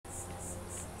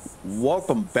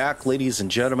Welcome back, ladies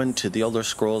and gentlemen, to the Elder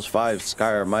Scrolls V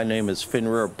Skyrim. My name is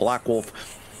Fenrir Blackwolf,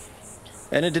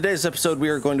 and in today's episode we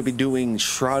are going to be doing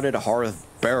Shrouded Hearth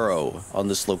Barrow on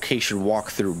this location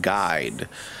walkthrough guide.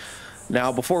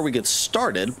 Now, before we get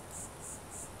started,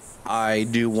 I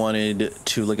wanted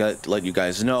to let you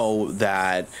guys know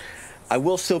that I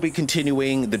will still be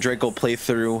continuing the Draco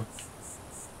playthrough.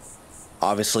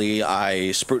 Obviously,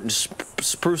 I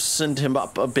sprucened him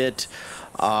up a bit.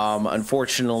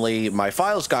 Unfortunately, my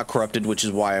files got corrupted, which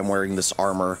is why I'm wearing this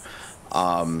armor.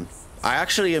 I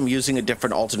actually am using a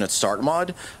different alternate start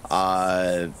mod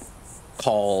called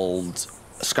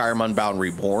Skyrim Unbound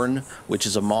Reborn, which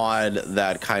is a mod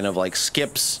that kind of like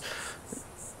skips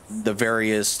the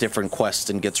various different quests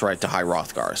and gets right to High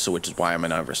Hrothgar, so which is why I'm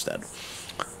in Everstead.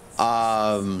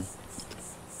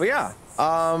 But yeah,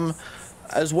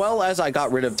 as well as I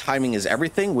got rid of Timing is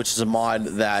Everything, which is a mod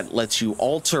that lets you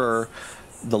alter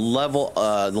the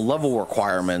level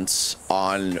requirements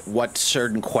on what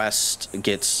certain quest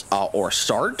gets or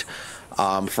start.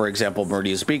 For example,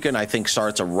 Meridia's Beacon, I think,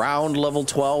 starts around level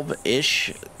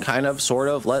 12-ish, kind of, sort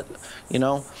of,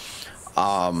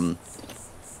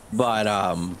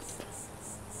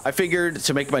 I figured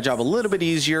to make my job a little bit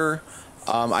easier,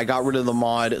 I got rid of the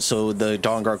mod so the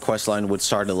Dawnguard questline would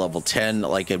start at level 10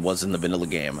 like it was in the vanilla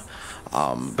game.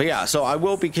 But yeah, so I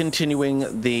will be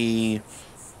continuing the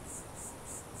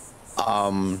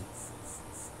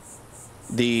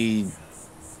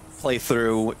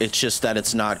playthrough. It's just that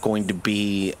it's not going to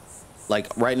be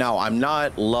like right now. I'm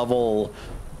not level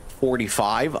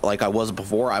 45 like I was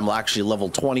before. I'm actually level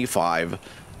 25.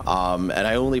 And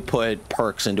I only put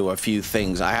perks into a few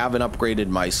things. I haven't upgraded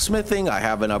my smithing. I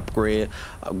haven't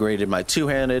upgraded my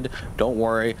two-handed. Don't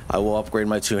worry, I will upgrade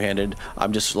my two-handed.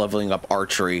 I'm just leveling up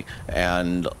archery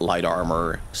and light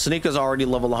armor. Sanika's already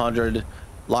level 100.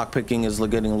 Lockpicking is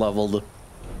getting leveled.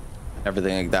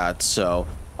 Everything like that. So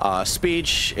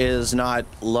speech is not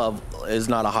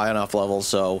a high enough level.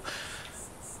 So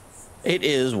it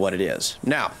is what it is.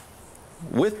 Now,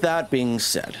 with that being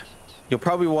said, you're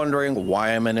probably wondering why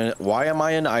am I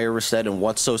in Iverstead and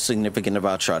what's so significant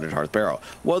about Shrouded Hearth Barrow?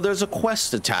 Well, there's a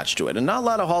quest attached to it, and not a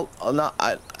lot of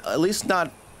at least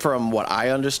not from what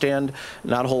I understand,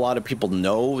 not a whole lot of people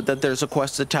know that there's a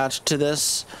quest attached to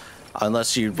this,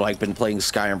 unless you've like been playing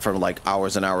Skyrim for like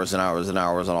hours and hours and hours and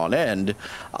hours on end,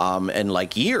 and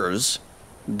like years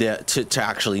to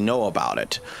actually know about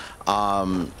it.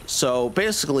 So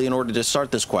basically, in order to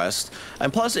start this quest,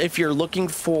 and plus, if you're looking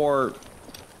for,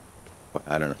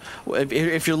 I don't know,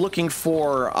 if you're looking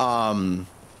for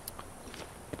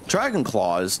dragon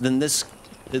claws, then this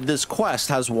quest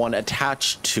has one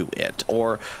attached to it,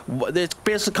 or it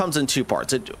basically comes in two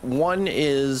parts. One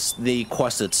is the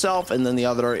quest itself, and then the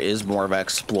other is more of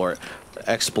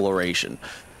exploration.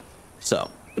 So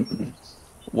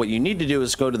what you need to do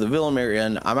is go to the Villamere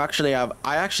Inn. I actually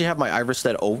have my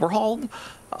Iverstead overhauled,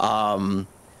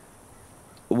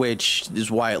 which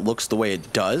is why it looks the way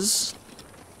it does.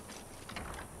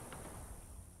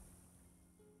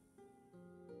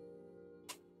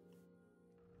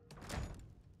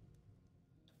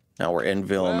 Now we're in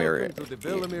Villamere. Welcome to the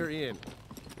Villamere Inn.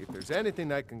 If there's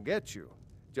anything I can get you,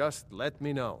 just let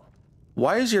me know.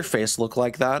 Why does your face look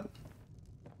like that?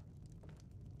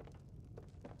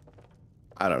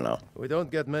 I don't know. We don't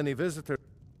get many visitors.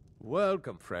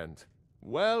 Welcome, friend.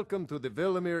 Welcome to the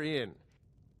Villamere Inn.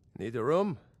 Need a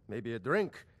room? Maybe a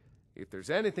drink? If there's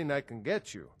anything I can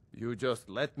get you, you just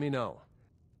let me know.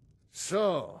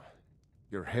 So,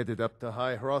 you're headed up to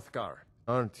High Hrothgar,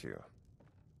 aren't you?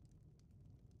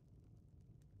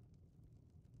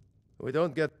 We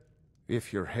don't get...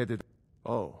 If you're headed...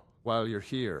 Oh, while you're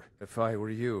here, if I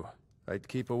were you, I'd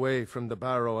keep away from the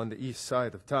Barrow on the east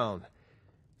side of town.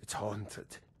 It's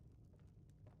haunted.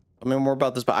 I mean, more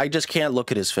about this, but I just can't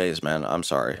look at his face, man. I'm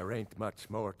sorry. There ain't much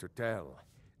more to tell.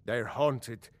 They're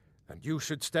haunted, and you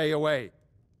should stay away.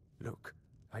 Look,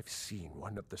 I've seen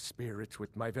one of the spirits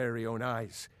with my very own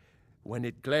eyes. When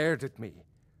it glared at me,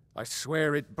 I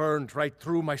swear it burned right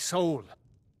through my soul.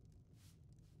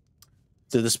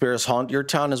 Did the spirits haunt your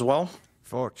town as well?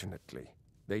 Fortunately,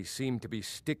 they seem to be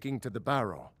sticking to the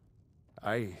Barrow.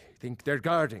 I think they're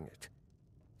guarding it.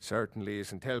 Certainly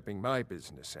isn't helping my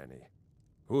business any.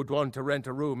 Who'd want to rent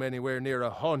a room anywhere near a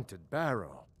haunted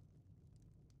Barrow?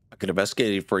 I could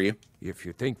investigate it for you. If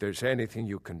you think there's anything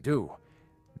you can do,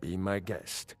 be my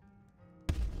guest.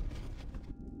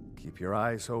 Keep your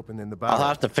eyes open in the Barrow. I'll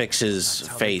have to fix his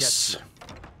face.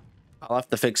 I'll have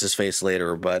to fix his face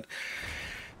later, but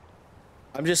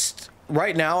I'm just...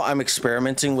 Right now, I'm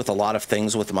experimenting with a lot of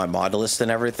things with my mod list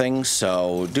and everything,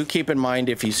 so do keep in mind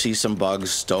if you see some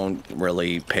bugs, don't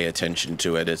really pay attention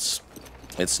to it. It's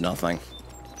nothing.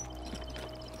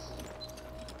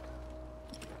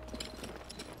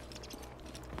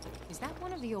 Is that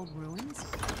one of the old ruins?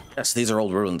 Yes, these are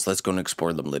old ruins. Let's go and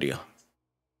explore them, Lydia.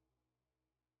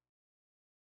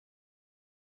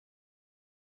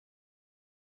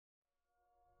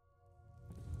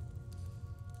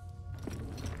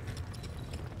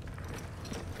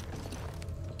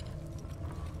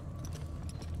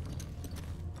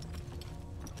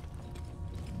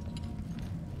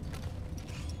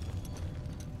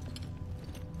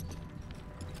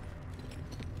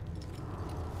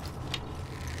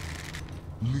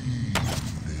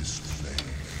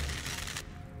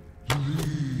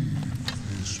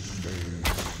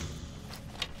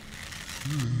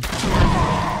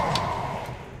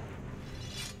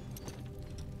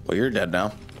 Well, you're dead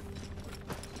now.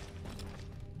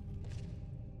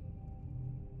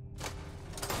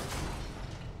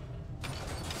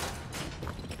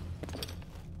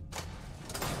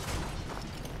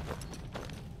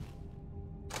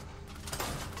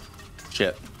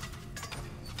 Shit.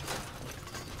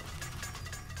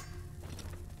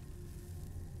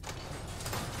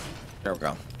 There we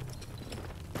go.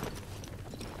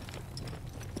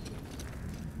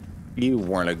 You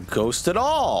weren't a ghost at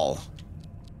all.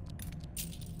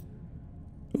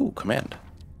 Ooh, command.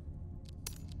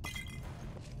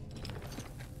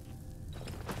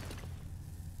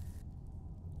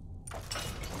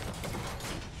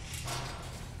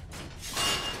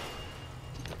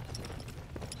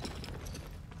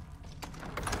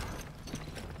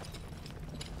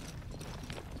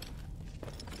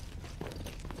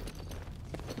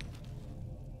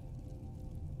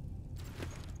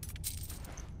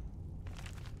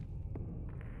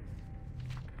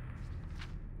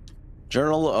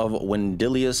 Journal of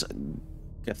Wendilius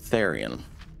Gatharian.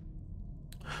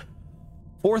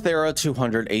 4th Era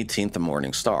 218th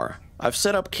Morning Star. I've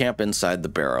set up camp inside the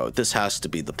Barrow. This has to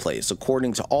be the place.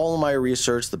 According to all my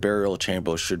research, the burial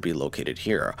chamber should be located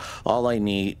here. All I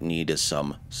need is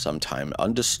some time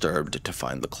undisturbed to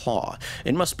find the claw.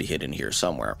 It must be hidden here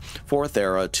somewhere. 4th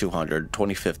Era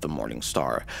 225th Morning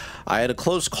Star. I had a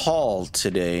close call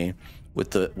today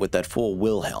with that fool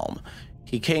Wilhelm.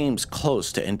 He came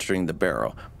close to entering the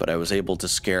Barrow, but I was able to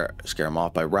scare him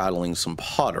off by rattling some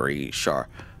pottery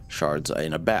shards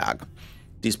in a bag.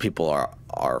 These people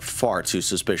are far too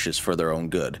suspicious for their own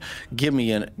good.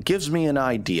 Gives me an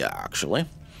idea, actually.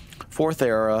 4th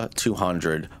Era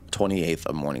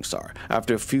 228th Morning Star.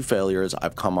 After a few failures,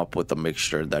 I've come up with a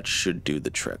mixture that should do the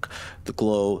trick. The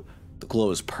glow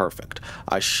is perfect.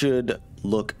 I should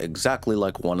look exactly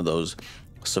like one of those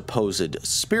supposed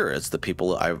spirits the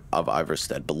people of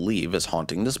Iverstead believe is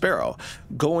haunting this Barrow.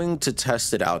 Going to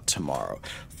test it out tomorrow.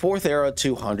 4th Era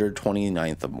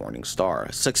 229th Morning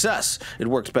Star. Success! It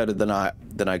works better than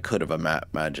I could have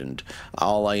imagined.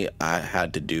 All I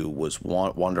had to do was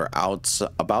wander out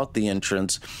about the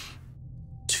entrance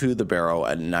to the Barrow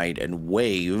at night and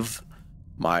wave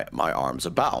my arms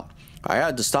about. I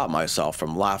had to stop myself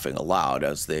from laughing aloud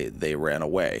as they ran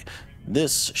away.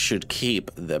 This should keep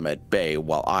them at bay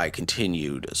while I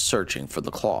continued searching for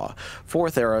the claw.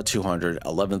 4th Era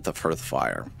 211th of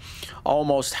Hearthfire.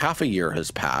 Almost half a year has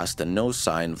passed and no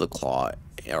sign of the claw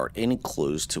or any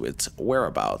clues to its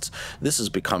whereabouts. This is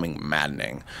becoming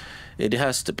maddening. It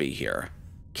has to be here.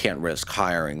 Can't risk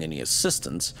hiring any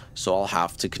assistants, so I'll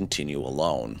have to continue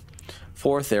alone.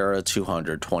 4th Era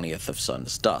 220th of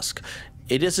Sun's Dusk.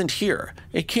 It isn't here.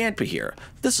 It can't be here.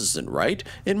 This isn't right.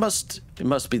 It must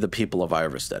be the people of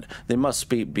Iverstead. They must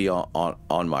be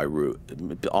on my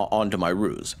onto my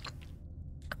ruse.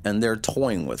 And they're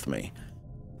toying with me.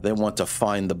 They want to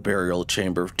find the burial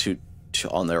chamber to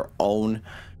on their own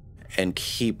and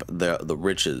keep the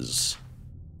riches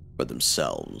for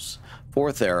themselves.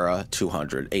 4th Era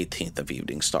 218th of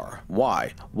Evening Star.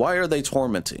 Why? Why are they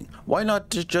tormenting? Why not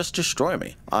just destroy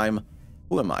me?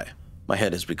 Who am I? My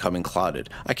head is becoming clouded.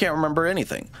 I can't remember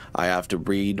anything. I have to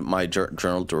read my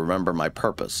journal to remember my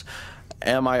purpose.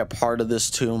 Am I a part of this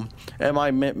tomb? Am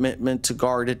I meant to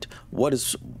guard it?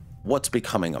 What's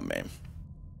becoming of me?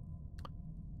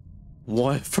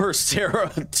 What? 1st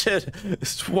Era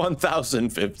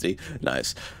 1050.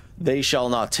 Nice. They shall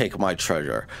not take my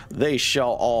treasure. They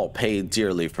shall all pay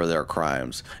dearly for their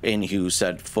crimes. And who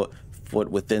set foot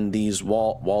within these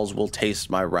walls will taste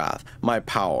my wrath, my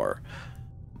power.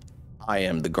 I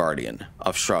am the guardian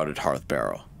of shrouded Hearth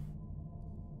Barrow.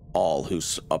 All who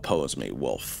oppose me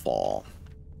will fall.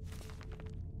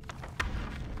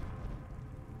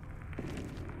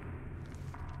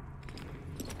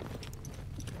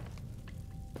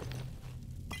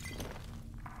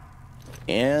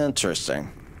 Interesting.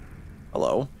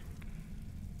 Hello.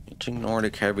 Ancient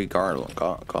Nordic heavy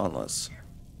gauntlets.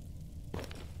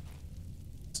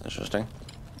 It's interesting.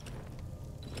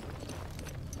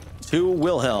 To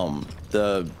Wilhelm,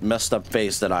 the messed up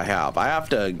face that I have. I have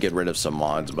to get rid of some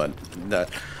mods, but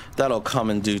that'll come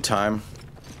in due time.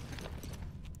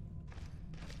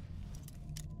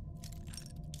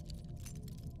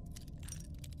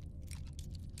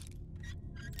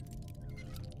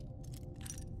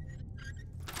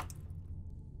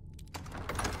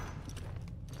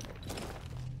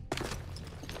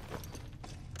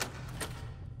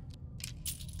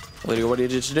 Lydia, what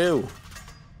did you do?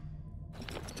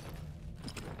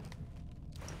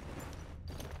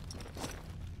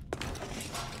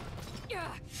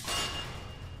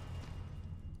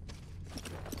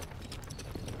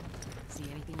 See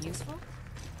anything useful?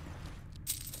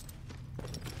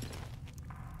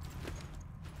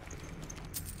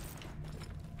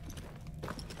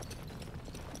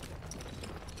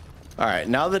 All right,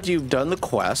 now that you've done the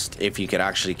quest, if you could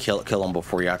actually kill him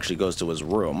before he actually goes to his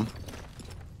room,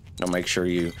 now make sure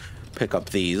you pick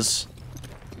up these.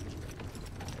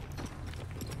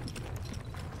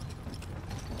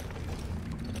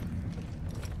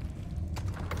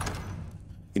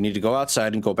 You need to go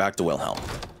outside and go back to Wilhelm.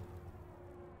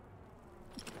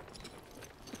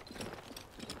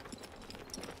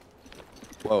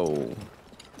 Whoa.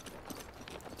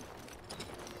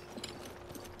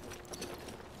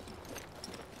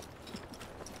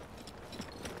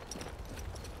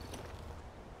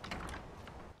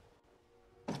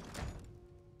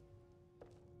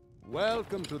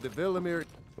 Welcome to the Villamere.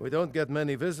 We don't get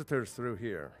many visitors through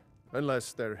here,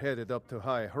 unless they're headed up to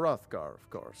High Hrothgar, of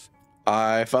course.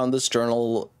 I found this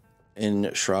journal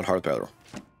in Shroud, Barrow.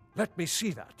 Let me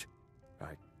see that.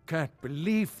 I can't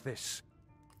believe this.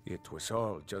 It was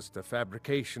all just a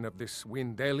fabrication of this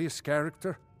Windelius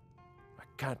character. I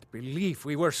can't believe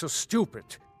we were so stupid.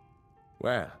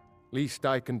 Well, least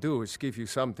I can do is give you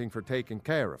something for taking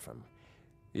care of him.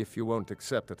 If you won't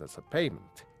accept it as a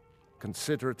payment,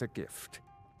 consider it a gift.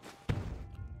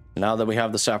 Now that we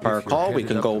have the Sapphire Call, we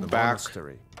can go back.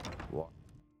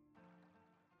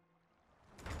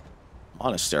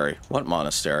 Monastery? What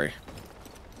monastery?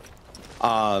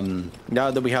 Now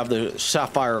that we have the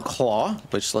Sapphire Claw,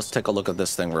 which let's take a look at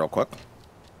this thing real quick.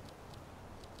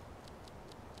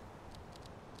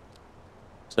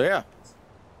 So yeah.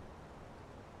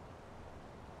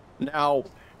 Now,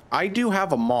 I do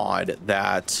have a mod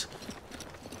that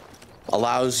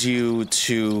allows you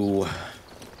to,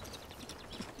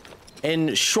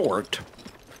 in short,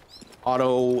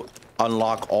 auto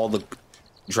unlock all the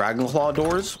Dragon Claw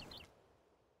doors.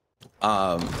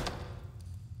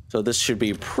 So this should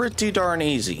be pretty darn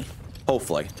easy,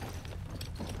 hopefully.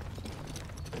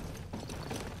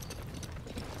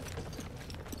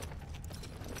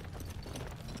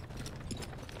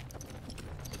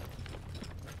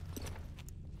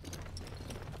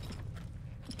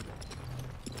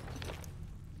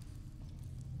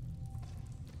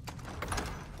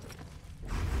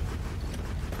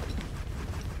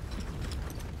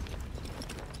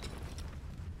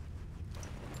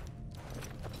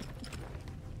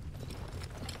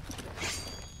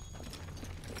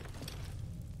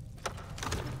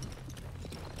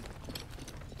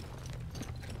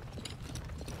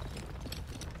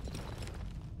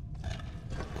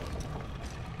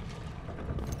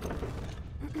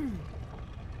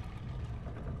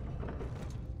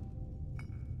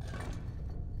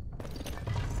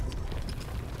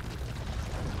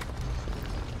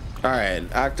 All right,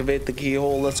 activate the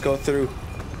keyhole. Let's go through.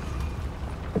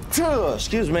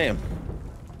 Excuse me.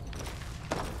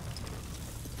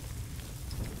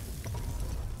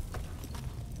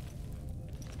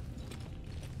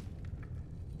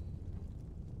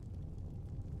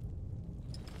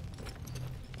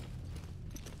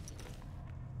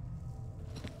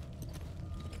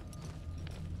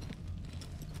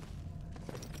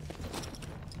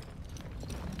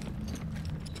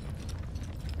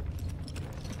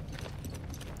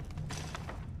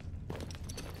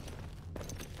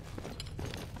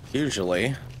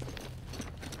 Usually.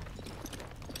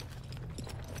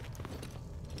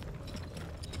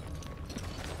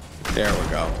 There we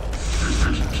go.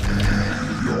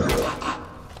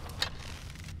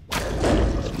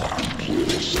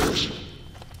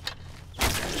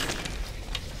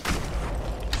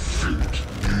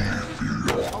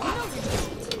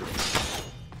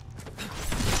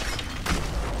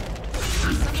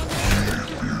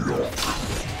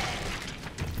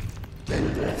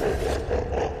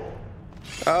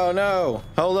 Oh no,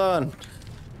 hold on.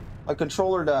 My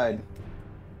controller died.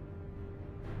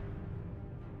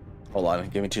 Hold on,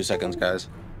 give me 2 seconds, guys.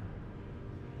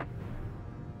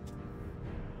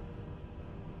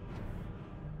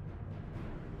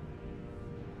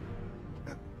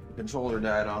 The controller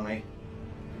died on me.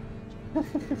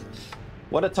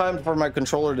 What a time for my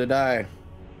controller to die.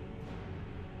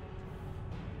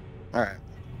 All right.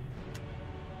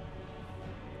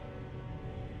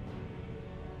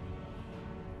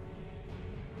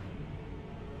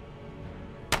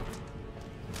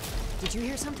 Did you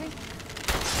hear something?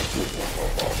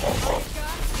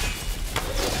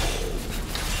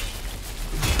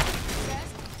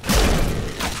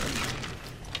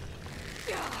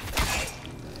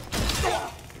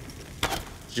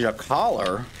 Your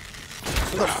collar?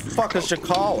 Who the fuck is your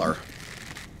collar?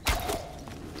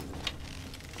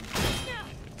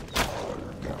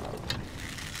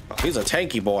 Oh, he's a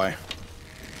tanky boy.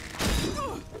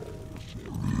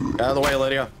 Out of the way,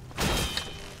 Lydia.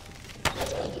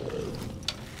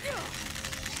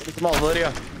 Come on, Lydia.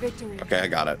 Victory. Okay, I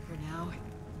got it. For now.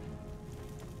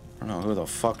 I don't know who the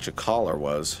fuck your collar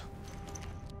was.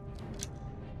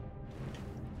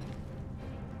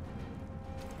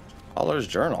 Collar's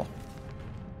journal.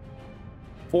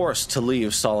 Forced to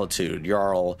leave solitude,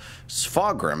 Jarl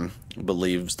Svagrim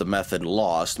believes the method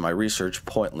lost. My research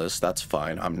pointless. That's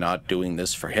fine. I'm not doing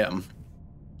this for him.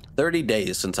 30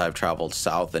 days since I've traveled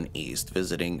south and east,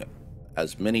 visiting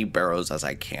as many barrows as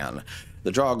I can.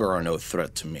 The Draugr are no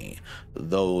threat to me,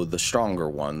 though the stronger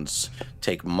ones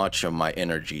take much of my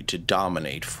energy to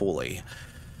dominate fully.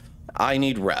 I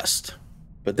need rest,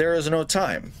 but there is no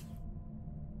time.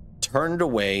 Turned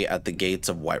away at the gates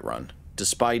of Whiterun.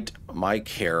 Despite my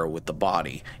care with the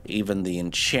body, even the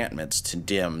enchantments to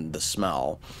dim the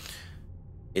smell,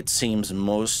 it seems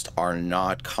most are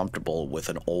not comfortable with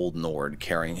an old Nord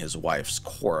carrying his wife's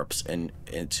corpse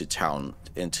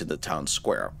into the town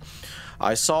square.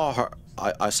 I saw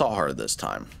her this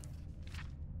time.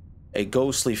 A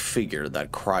ghostly figure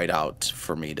that cried out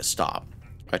for me to stop.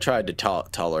 I tried to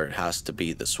tell her it has to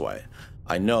be this way.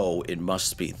 I know it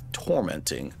must be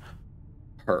tormenting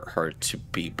her to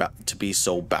be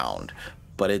so bound,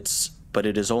 but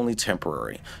it is only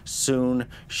temporary. Soon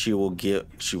she will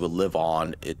live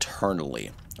on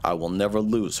eternally. I will never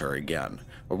lose her again.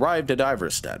 Arrived at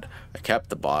Iverstead, I kept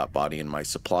the body and my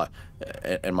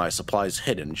supplies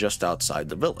hidden just outside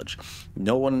the village.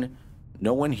 No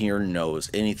one here knows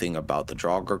anything about the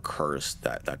Draugr curse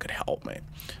that could help me.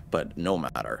 But no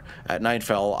matter. At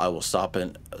Nightfell,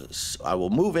 I will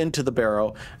move into the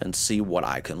Barrow and see what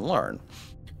I can learn.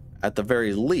 At the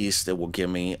very least, it will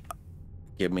give me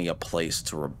a place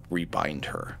to rebind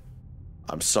her.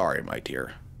 I'm sorry, my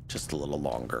dear. Just a little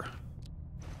longer.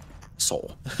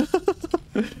 Soul.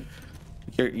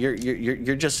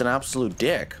 You're just an absolute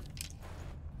dick.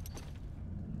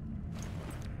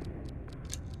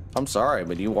 I'm sorry,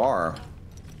 but you are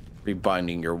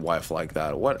rebinding your wife like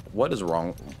that. What is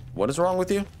wrong? What is wrong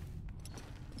with you?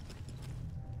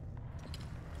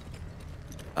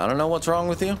 I don't know what's wrong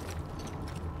with you.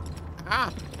 Ah.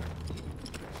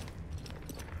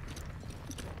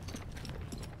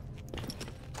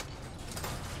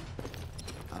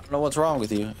 I don't know what's wrong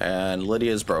with you. And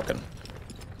Lydia's broken.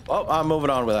 Well, I'm moving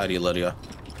on without you, Lydia.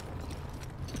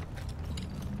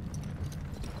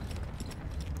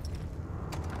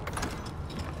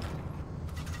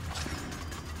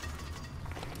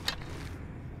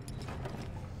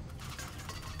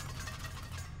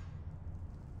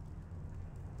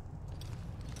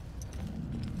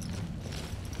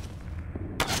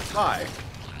 Hi.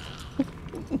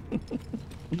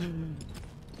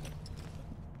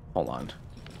 Hold on.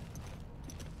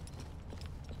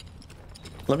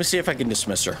 Let me see if I can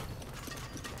dismiss her.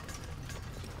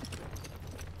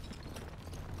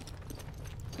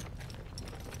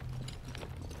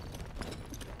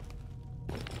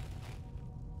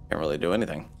 Can't really do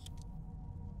anything.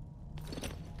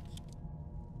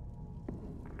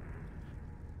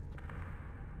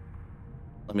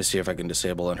 Let me see if I can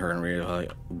disable her and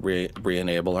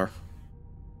re-enable her.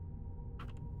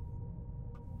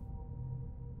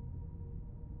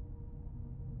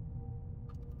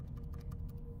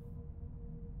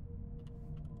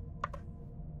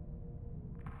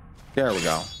 There we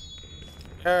go.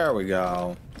 There we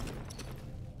go.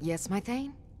 Yes, my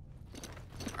Thane?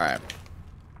 All right.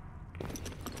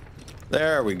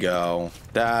 There we go.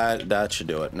 That should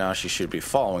do it. Now she should be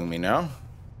following me now.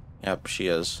 Yep, she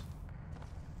is.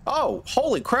 Oh,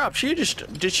 holy crap.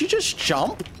 Did she just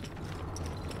jump?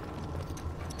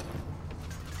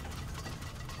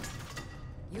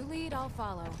 You lead, I'll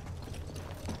follow.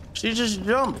 She just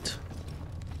jumped.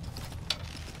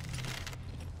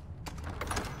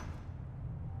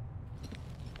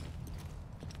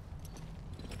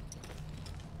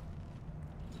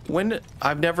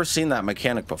 I've never seen that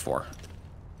mechanic before.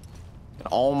 In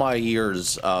all my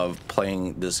years of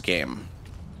playing this game.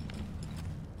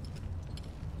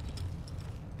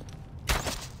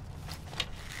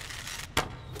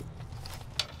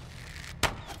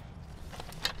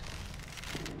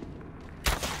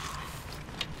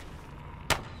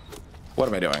 What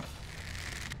am I doing?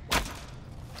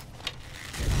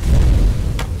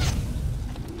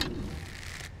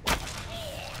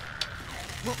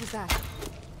 What was that?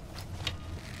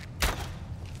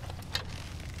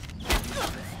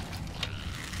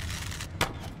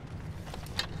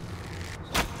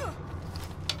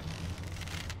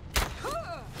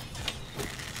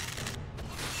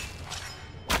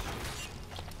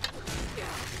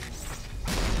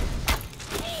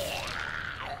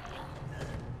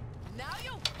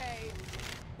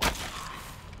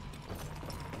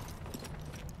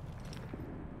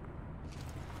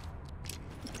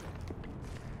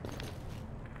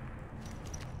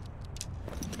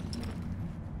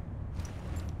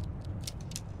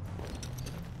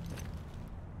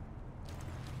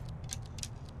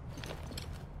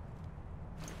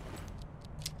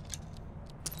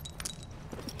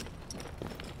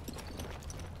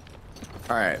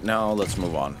 All right, now let's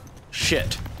move on.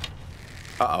 Shit.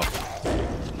 Uh-oh.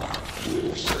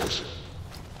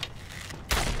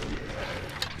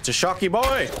 It's a shocky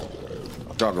boy.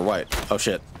 Dog or white. Oh,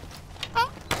 shit.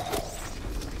 Oh,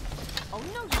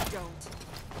 no, you don't.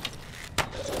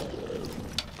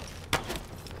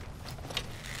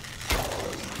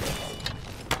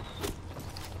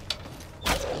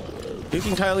 You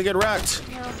can kindly get wrecked.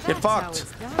 Get fucked.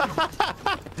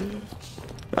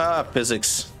 Ah,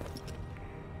 physics.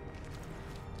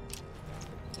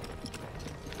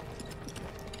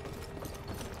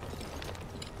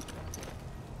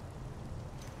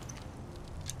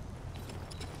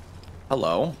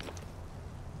 Hello.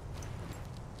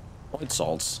 White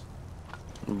salts.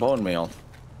 Bone meal.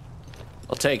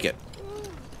 I'll take it.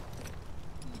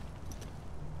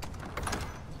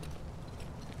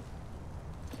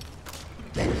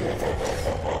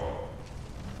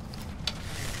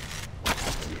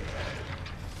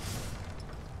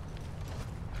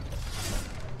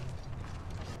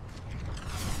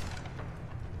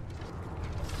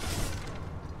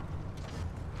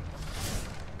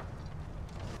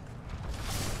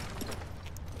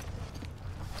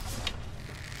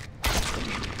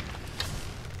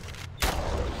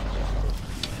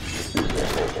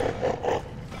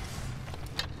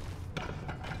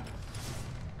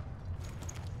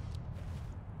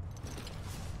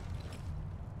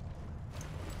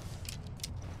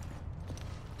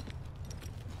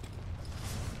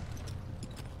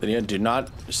 Then you do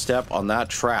not step on that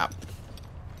trap.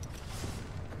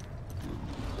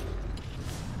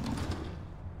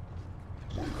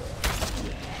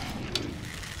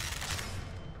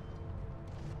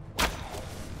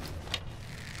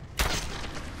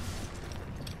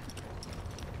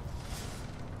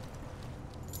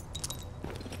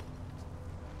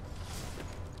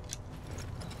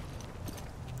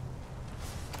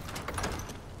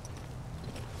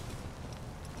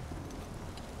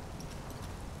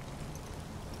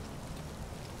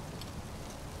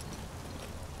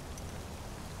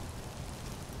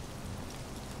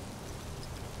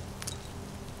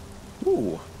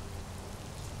 Ooh.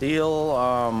 Deal,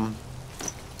 I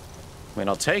mean,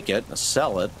 I'll take it, I'll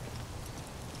sell it.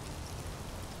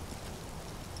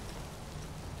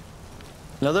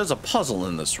 Now, there's a puzzle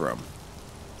in this room.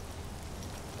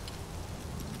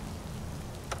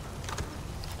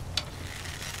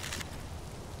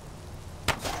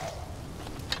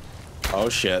 Oh,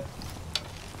 shit.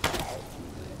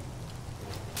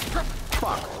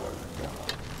 Fuck.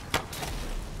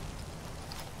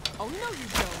 Oh, no, you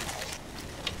don't.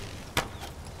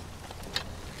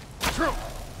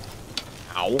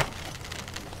 Ow.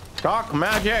 Shock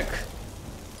magic.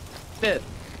 Shit.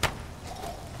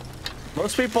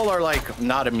 Most people are like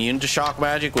not immune to shock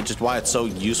magic, which is why it's so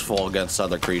useful against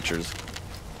other creatures.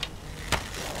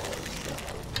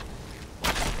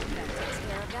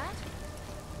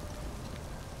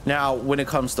 Now, when it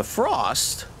comes to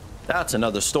frost, that's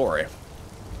another story.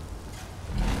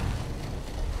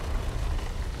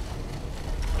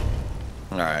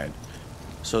 All right.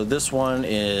 So this one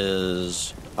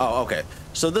is... Oh, okay.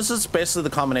 So this is basically the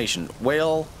combination.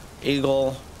 Whale,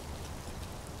 eagle,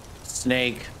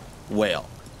 snake, whale.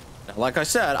 Now, like I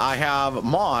said, I have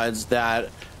mods that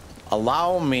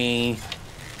allow me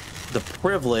the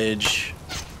privilege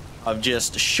of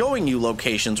just showing you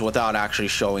locations without actually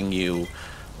showing you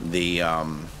the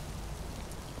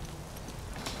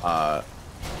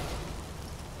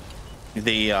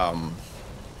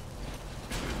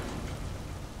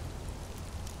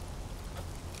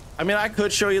I mean, I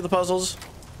could show you the puzzles,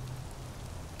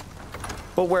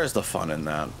 but where's the fun in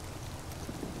that?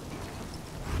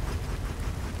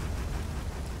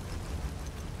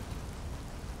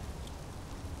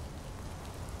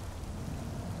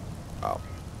 Oh.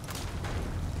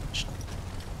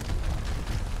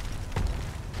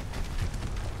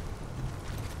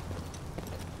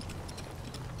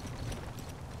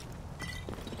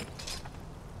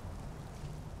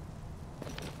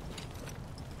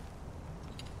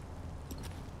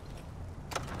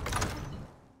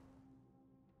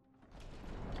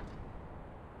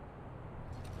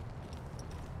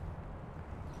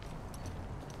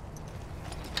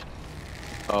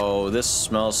 Oh, this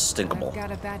smells stinkable. I've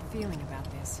got a bad feeling about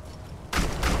this.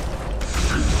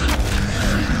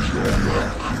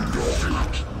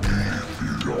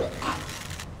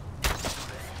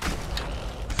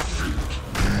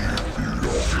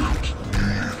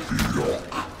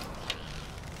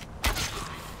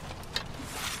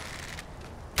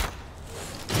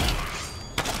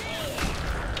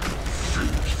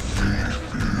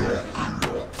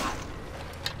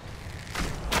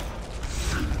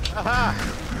 Aha!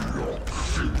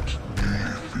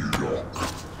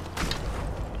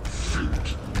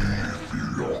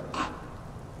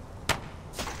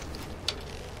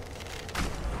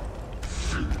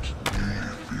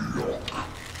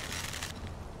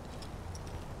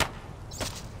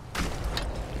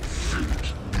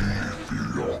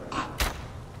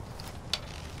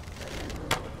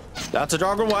 That's a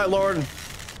Dragon White Lord.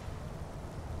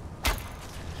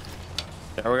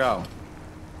 There we go.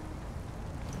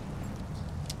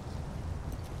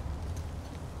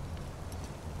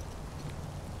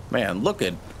 Man, look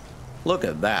at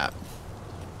that.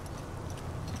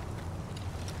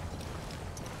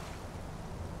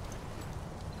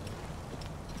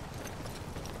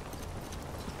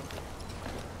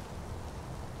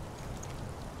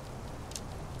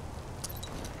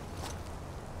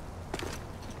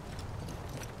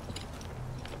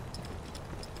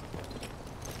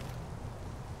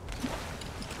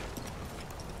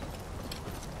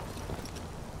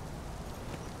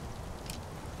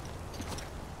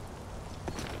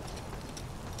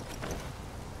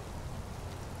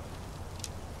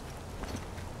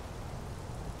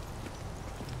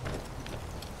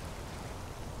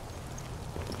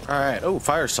 All right. Oh,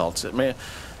 fire salts. I mean,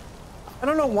 I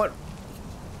don't know what.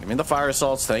 Give me the fire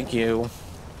salts. Thank you.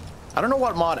 I don't know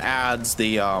what mod adds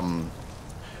the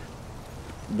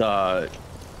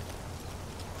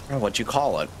what you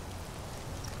call it,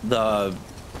 the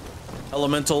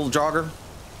elemental jogger.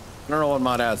 I don't know what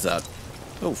mod adds that.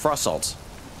 Oh, frost salts.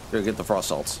 Here, get the frost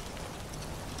salts.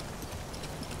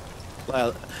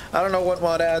 Well, I don't know what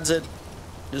mod adds it.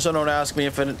 Just don't ask me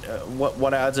if it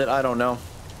what adds it. I don't know.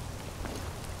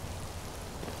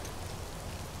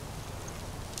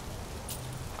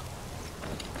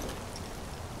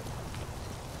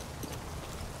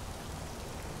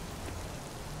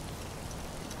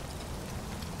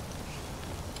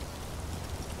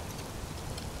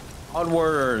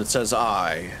 Onward, says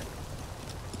I.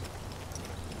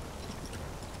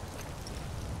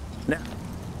 Now,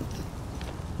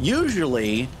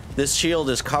 usually this shield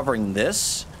is covering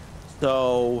this,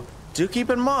 so do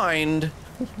keep in mind,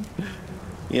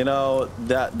 you know,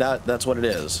 that's what it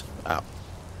is. Oh.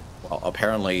 Well,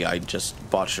 apparently I just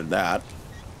botched that.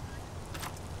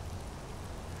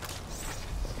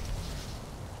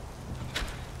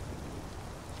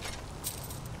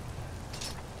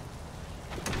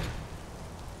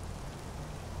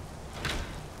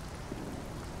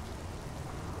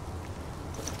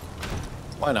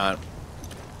 Why not?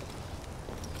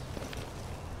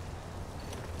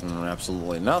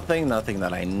 Absolutely nothing. Nothing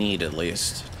that I need, at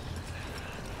least.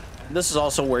 This is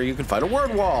also where you can find a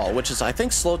word wall, which is, I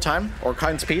think, slow time or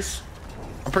kind's peace.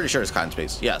 I'm pretty sure it's kind's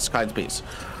peace. Yes, kind's peace.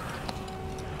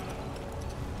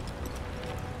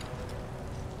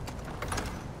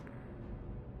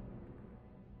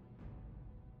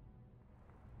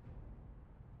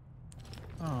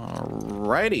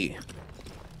 Alrighty.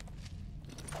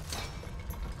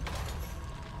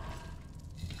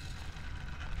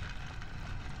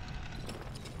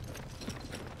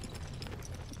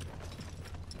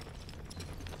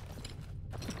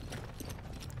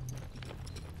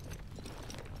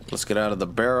 Let's get out of the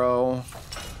Barrow.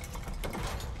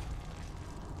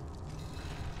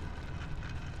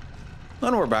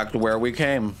 Then we're back to where we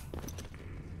came.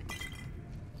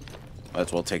 Might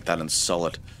as well take that and sell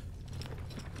it.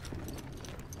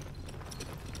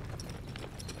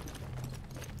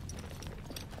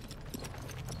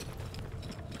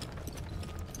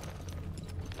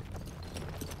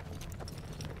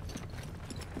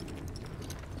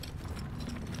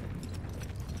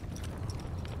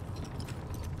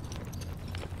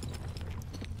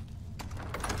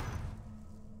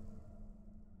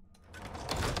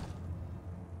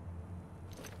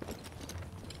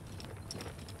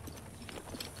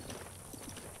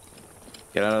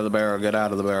 Get out of the barrow. Get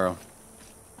out of the barrow.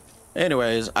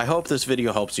 Anyways, I hope this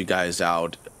video helps you guys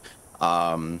out.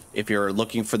 If you're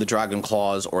looking for the dragon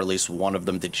claws, or at least one of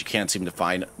them that you can't seem to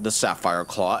find, the sapphire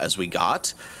claw, as we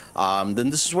got, then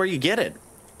this is where you get it.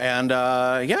 And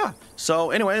yeah,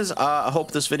 so anyways, I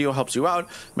hope this video helps you out.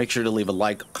 Make sure to leave a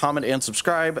like, comment, and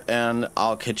subscribe, and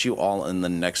I'll catch you all in the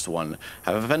next one.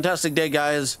 Have a fantastic day,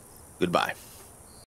 guys. Goodbye.